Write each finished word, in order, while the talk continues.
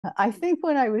I think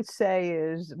what I would say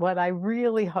is what I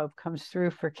really hope comes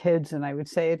through for kids, and I would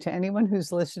say it to anyone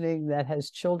who's listening that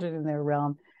has children in their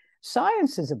realm.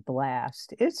 Science is a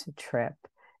blast. It's a trip.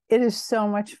 It is so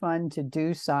much fun to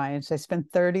do science. I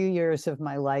spent 30 years of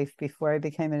my life before I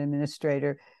became an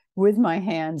administrator with my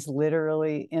hands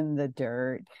literally in the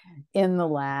dirt, in the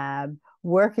lab,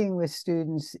 working with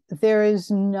students. There is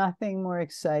nothing more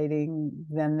exciting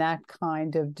than that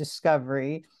kind of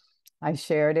discovery. I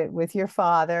shared it with your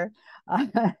father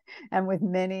and with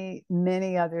many,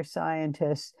 many other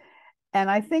scientists.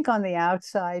 And I think on the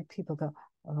outside, people go,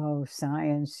 oh,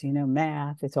 science,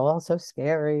 math, it's all so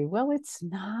scary. Well, it's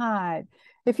not.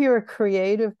 If you're a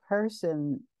creative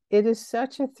person, it is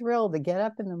such a thrill to get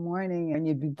up in the morning and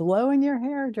you'd be blowing your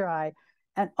hair dry.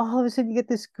 And all of a sudden, you get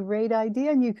this great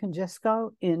idea, and you can just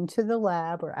go into the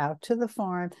lab or out to the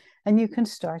farm and you can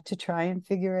start to try and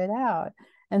figure it out.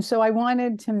 And so I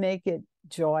wanted to make it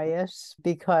joyous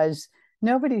because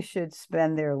nobody should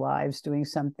spend their lives doing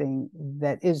something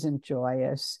that isn't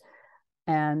joyous.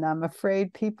 And I'm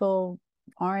afraid people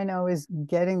aren't always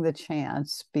getting the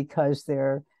chance because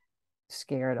they're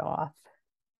scared off.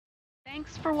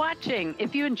 Thanks for watching.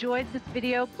 If you enjoyed this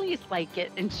video, please like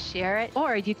it and share it,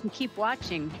 or you can keep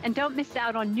watching. And don't miss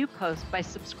out on new posts by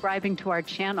subscribing to our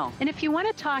channel. And if you want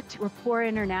to talk to Rapport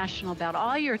International about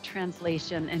all your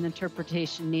translation and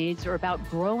interpretation needs, or about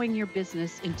growing your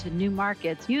business into new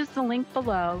markets, use the link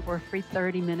below for a free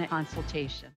 30-minute consultation.